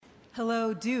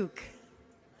Hello, Duke.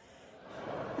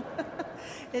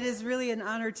 It is really an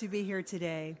honor to be here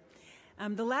today.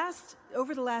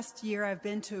 Over the last year, I've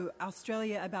been to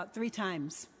Australia about 3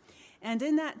 times. And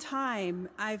in that time,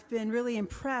 I've been really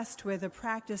impressed with the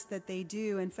practice that they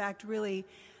do. In fact, really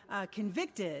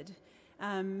convicted.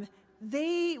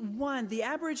 The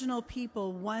Aboriginal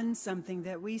people won something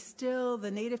that the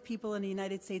Native people in the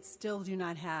United States still do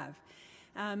not have.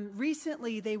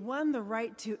 Recently, they won the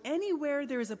right to anywhere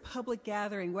there is a public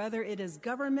gathering, whether it is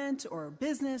government or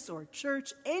business or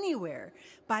church, anywhere,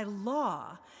 by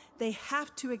law, they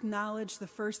have to acknowledge the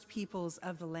first peoples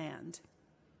of the land.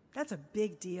 That's a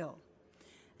big deal.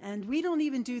 And we don't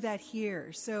even do that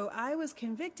here. So I was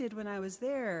convicted when I was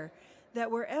there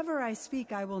that wherever I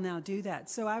speak, I will now do that.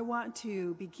 So I want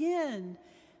to begin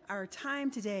our time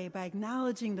today by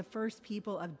acknowledging the first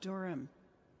people of Durham.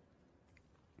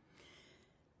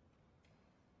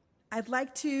 I'd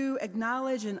like to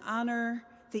acknowledge and honor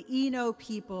the Eno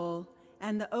people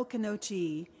and the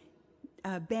Okanochi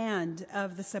band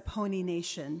of the Saponi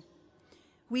Nation.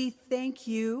 We thank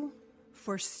you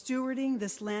for stewarding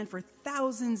this land for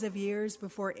thousands of years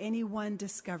before anyone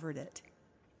discovered it.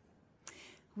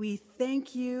 We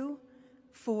thank you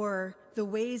for the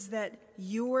ways that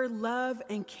your love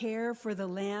and care for the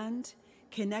land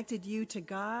connected you to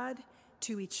God,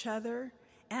 to each other,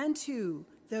 and to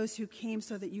those who came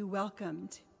so that you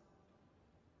welcomed.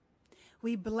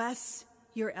 We bless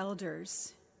your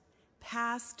elders,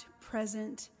 past,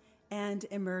 present, and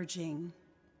emerging.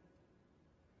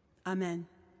 Amen.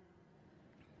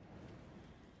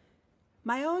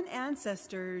 My own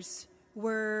ancestors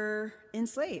were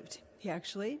enslaved,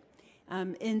 actually.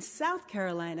 In South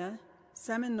Carolina,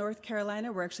 some in North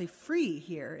Carolina were actually free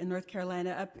here in North Carolina,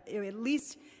 up at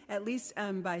least by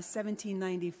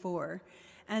 1794.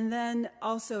 And then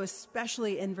also,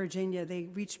 especially in Virginia, they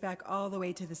reached back all the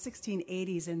way to the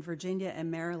 1680s in Virginia and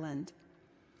Maryland.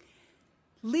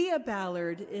 Leah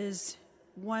Ballard is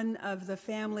one of the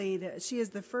family that she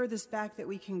is the furthest back that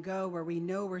we can go where we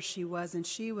know where she was, and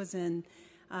she was in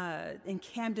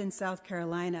Camden, South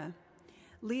Carolina.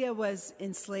 Leah was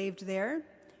enslaved there.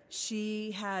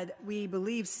 She had, we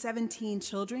believe, 17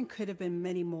 children, could have been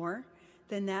many more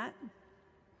than that.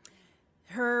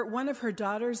 One of her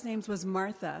daughters' names was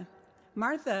Martha.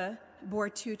 Martha bore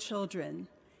 2 children,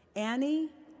 Annie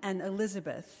and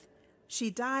Elizabeth. She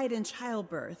died in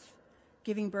childbirth,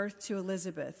 giving birth to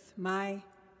Elizabeth, my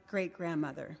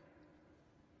great-grandmother.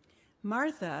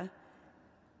 Martha,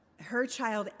 her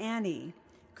child Annie,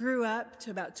 grew up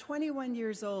to about 21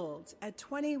 years old. At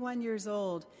 21 years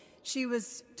old, she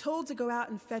was told to go out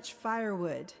and fetch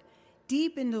firewood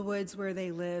deep in the woods where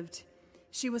they lived.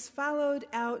 She was followed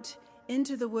out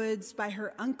into the woods by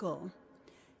her uncle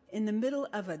in the middle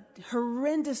of a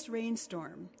horrendous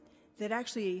rainstorm that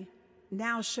actually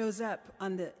now shows up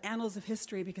on the annals of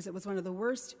history because it was one of the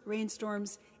worst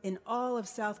rainstorms in all of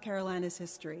South Carolina's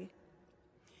history.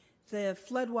 The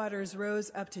floodwaters rose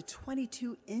up to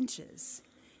 22 inches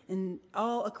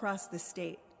all across the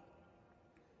state.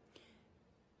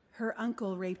 Her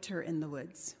uncle raped her in the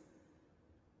woods,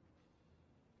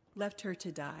 left her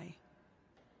to die.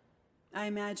 I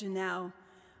imagine now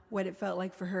what it felt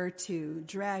like for her to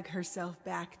drag herself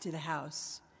back to the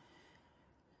house.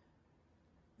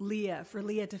 For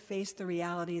Leah to face the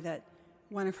reality that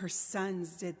one of her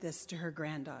sons did this to her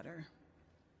granddaughter.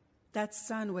 That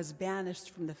son was banished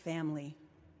from the family.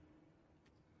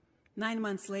 9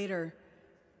 months later,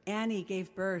 Annie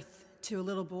gave birth to a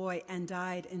little boy and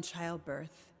died in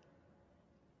childbirth.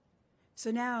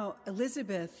 So now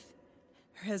Elizabeth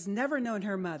has never known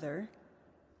her mother,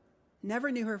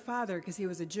 never knew her father because he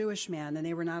was a Jewish man and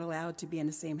they were not allowed to be in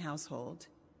the same household.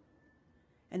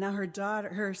 And now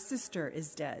her sister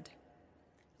is dead.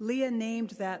 Leah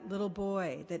named that little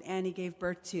boy that Annie gave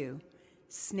birth to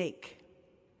Snake.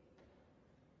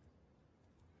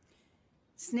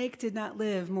 Snake did not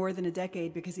live more than a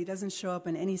decade because he doesn't show up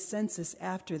in any census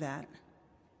after that.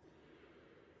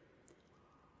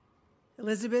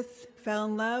 Elizabeth fell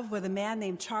in love with a man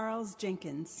named Charles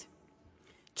Jenkins.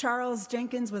 Charles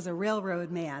Jenkins was a railroad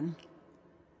man.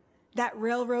 That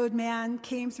railroad man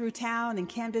came through town in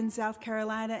Camden, South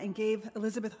Carolina, and gave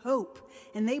Elizabeth hope.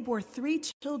 And they bore 3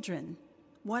 children,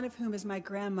 one of whom is my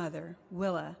grandmother,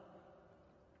 Willa.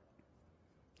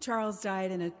 Charles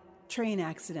died in a train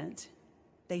accident,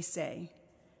 they say.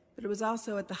 But it was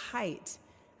also at the height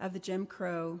of the Jim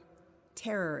Crow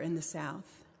terror in the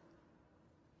South.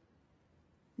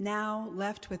 Now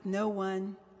left with no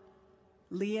one,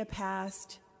 Leah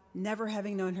passed, never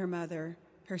having known her mother,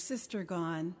 her sister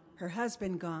gone, her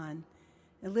husband gone.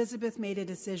 Elizabeth made a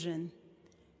decision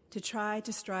to try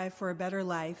to strive for a better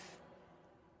life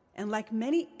And like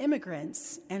many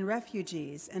immigrants and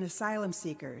refugees and asylum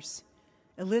seekers,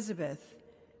 Elizabeth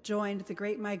joined the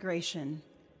Great Migration,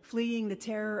 fleeing the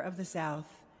terror of the South,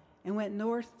 and went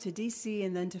north to D.C.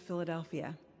 and then to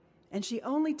Philadelphia. And she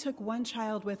only took one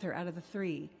child with her out of the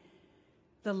three,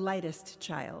 the lightest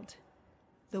child,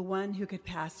 the one who could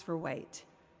pass for white.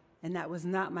 And that was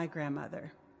not my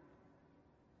grandmother.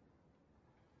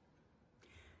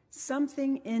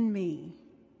 Something in me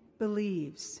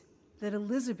believes that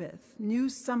Elizabeth knew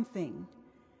something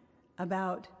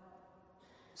about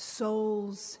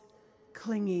souls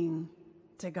clinging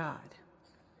to God.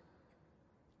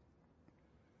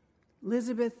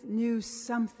 Elizabeth knew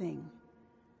something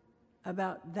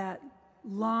about that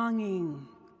longing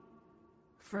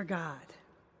for God.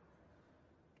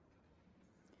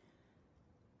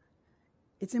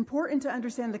 It's important to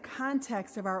understand the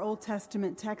context of our Old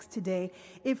Testament text today.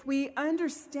 If we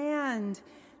understand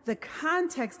the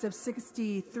context of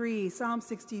Psalm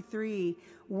 63,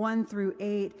 1 through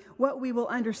 8, what we will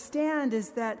understand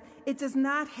is that it does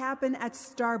not happen at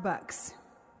Starbucks.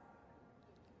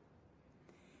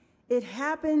 It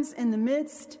happens in the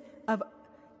midst of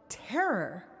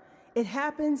terror. It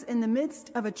happens in the midst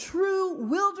of a true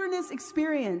wilderness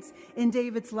experience in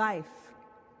David's life.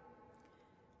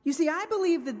 You see, I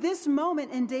believe that this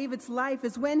moment in David's life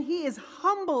is when he is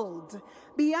humbled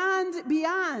beyond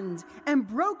and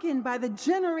broken by the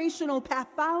generational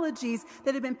pathologies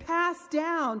that have been passed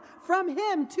down from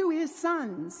him to his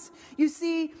sons. You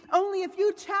see, only a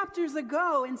few chapters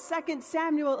ago in 2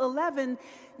 Samuel 11,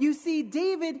 you see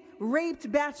David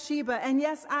raped Bathsheba. And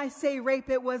yes, I say rape,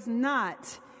 it was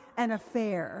not an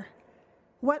affair.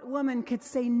 What woman could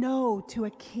say no to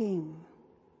a king?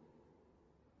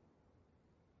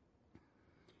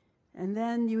 And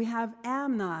then you have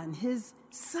Amnon, his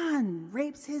son,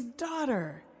 rapes his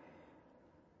daughter.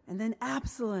 And then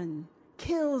Absalom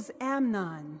kills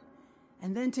Amnon.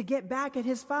 And then to get back at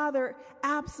his father,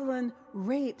 Absalom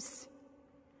rapes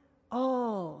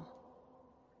all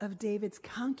of David's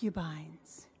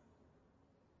concubines.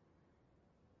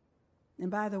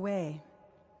 And by the way,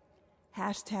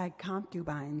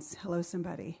 #concubines. Hello,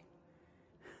 somebody.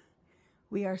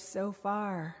 We are so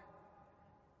far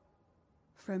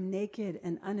from naked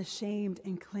and unashamed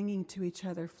and clinging to each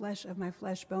other, flesh of my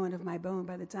flesh, bone of my bone,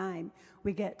 by the time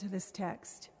we get to this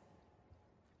text.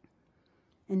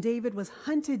 And David was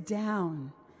hunted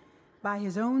down by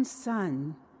his own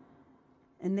son,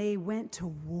 and they went to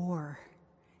war.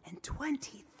 And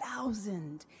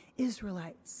 20,000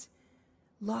 Israelites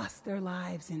lost their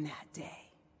lives in that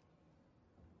day,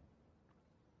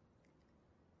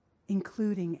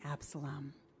 including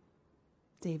Absalom,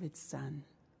 David's son.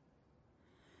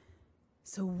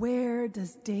 So where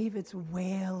does David's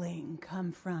wailing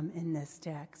come from in this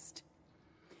text?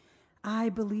 I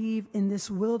believe in this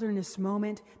wilderness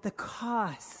moment, the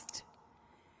cost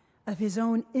of his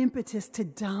own impetus to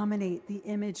dominate the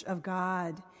image of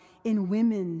God in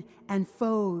women and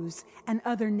foes and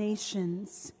other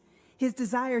nations, his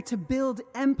desire to build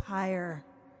empire.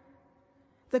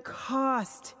 The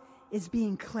cost is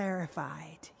being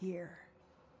clarified here.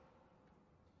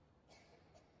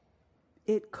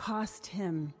 It cost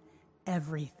him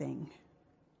everything.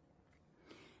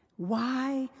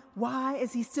 Why? Why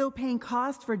is he still paying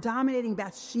cost for dominating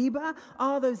Bathsheba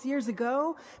all those years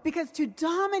ago? Because to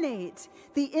dominate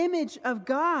the image of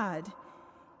God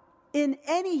in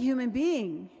any human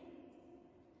being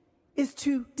is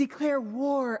to declare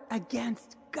war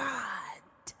against God.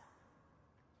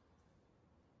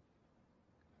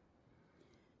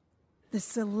 The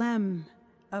Salem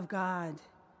of God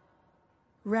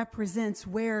represents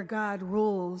where God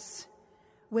rules.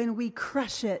 When we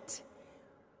crush it,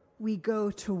 we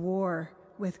go to war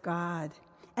with God.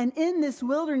 And in this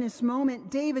wilderness moment,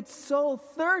 David's soul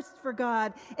thirsts for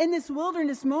God. In this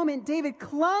wilderness moment, David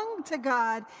clung to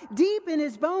God. Deep in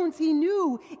his bones, he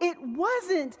knew it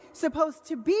wasn't supposed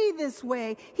to be this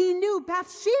way. He knew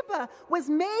Bathsheba was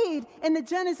made in the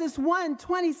Genesis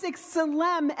 1:26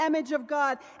 Salem image of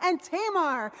God. And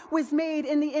Tamar was made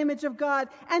in the image of God.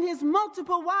 And his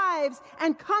multiple wives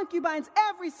and concubines,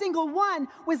 every single one,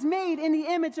 was made in the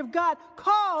image of God,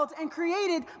 called and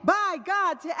created by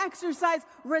God to exercise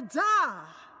Radah,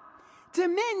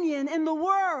 dominion in the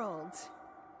world,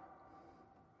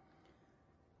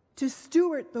 to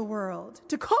steward the world,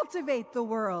 to cultivate the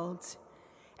world.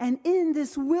 And in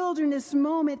this wilderness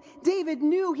moment, David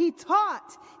knew he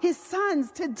taught his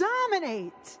sons to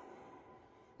dominate,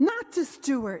 not to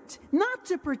steward, not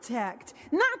to protect,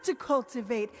 not to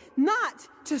cultivate, not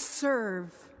to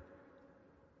serve.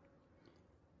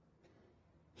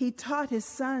 He taught his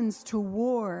sons to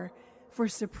war for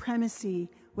supremacy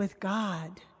with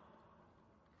God.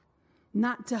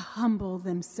 not to humble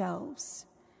themselves.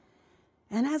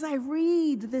 And as I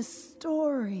read this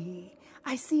story,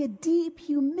 I see a deep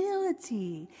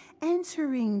humility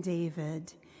entering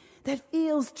David that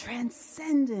feels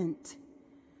transcendent.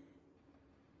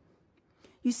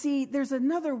 You see, there's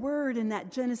another word in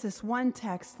that Genesis 1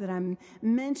 text that I'm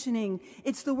mentioning.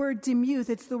 It's the word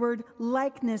demuth. It's the word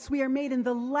likeness. We are made in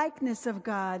the likeness of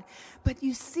God. But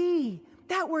you see,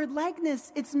 that word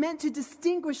likeness, it's meant to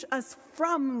distinguish us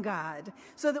from God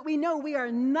so that we know we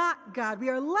are not God. We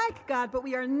are like God, but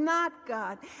we are not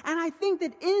God. And I think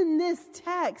that in this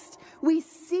text, we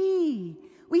see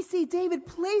David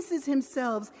places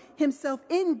himself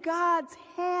in God's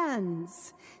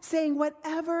hands, saying,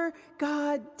 whatever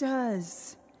God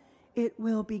does, it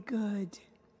will be good.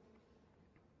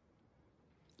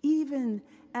 Even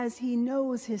as he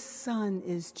knows his son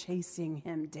is chasing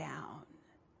him down.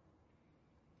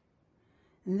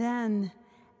 And then,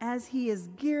 as he is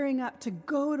gearing up to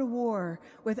go to war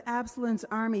with Absalom's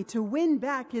army to win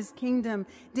back his kingdom,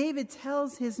 David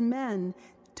tells his men,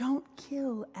 don't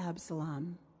kill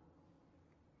Absalom.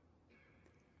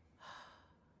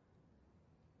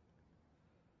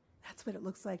 That's what it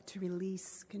looks like to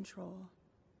release control.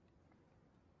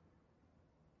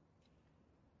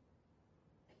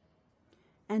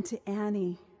 And to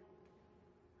Annie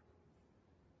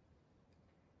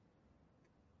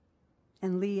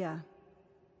and Leah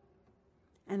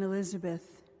and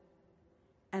Elizabeth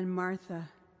and Martha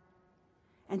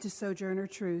and to Sojourner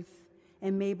Truth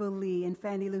and Mabel Lee and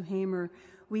Fannie Lou Hamer,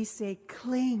 we say,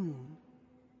 cling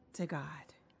to God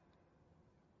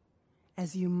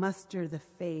as you muster the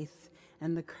faith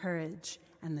and the courage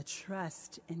and the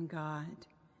trust in God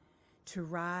to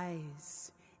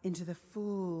rise into the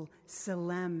full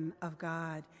Salem of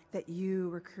God that you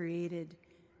were created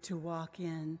to walk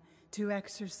in, to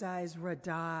exercise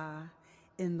Radah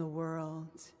in the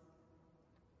world.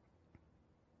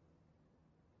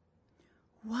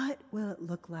 What will it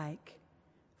look like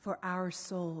for our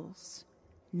souls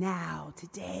now,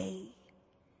 today,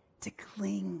 to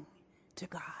cling to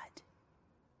God?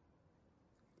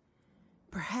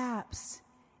 Perhaps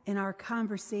in our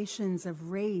conversations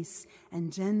of race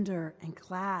and gender and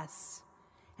class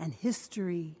and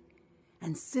history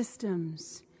and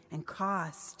systems and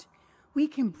cost, we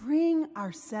can bring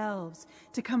ourselves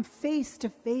to come face to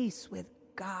face with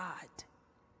God.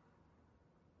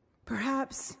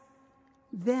 Perhaps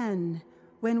then,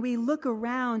 when we look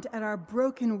around at our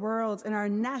broken worlds and our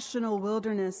national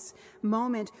wilderness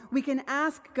moment, we can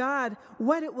ask God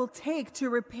what it will take to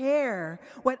repair,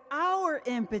 what our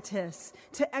impetus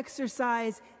to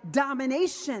exercise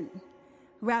domination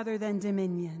rather than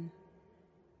dominion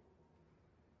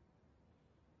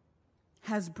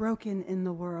has broken in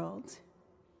the world.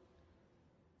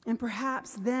 And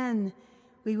perhaps then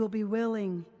we will be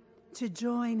willing to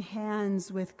join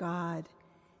hands with God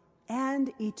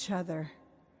and each other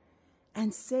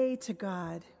and say to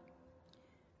God,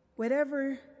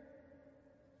 whatever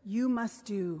you must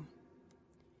do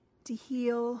to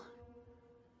heal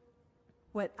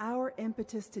what our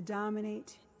impetus to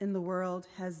dominate in the world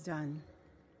has done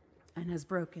and has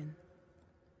broken,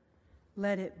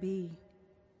 let it be.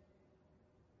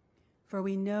 For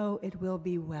we know it will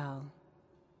be well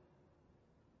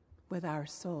with our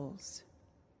souls.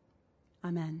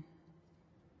 Amen.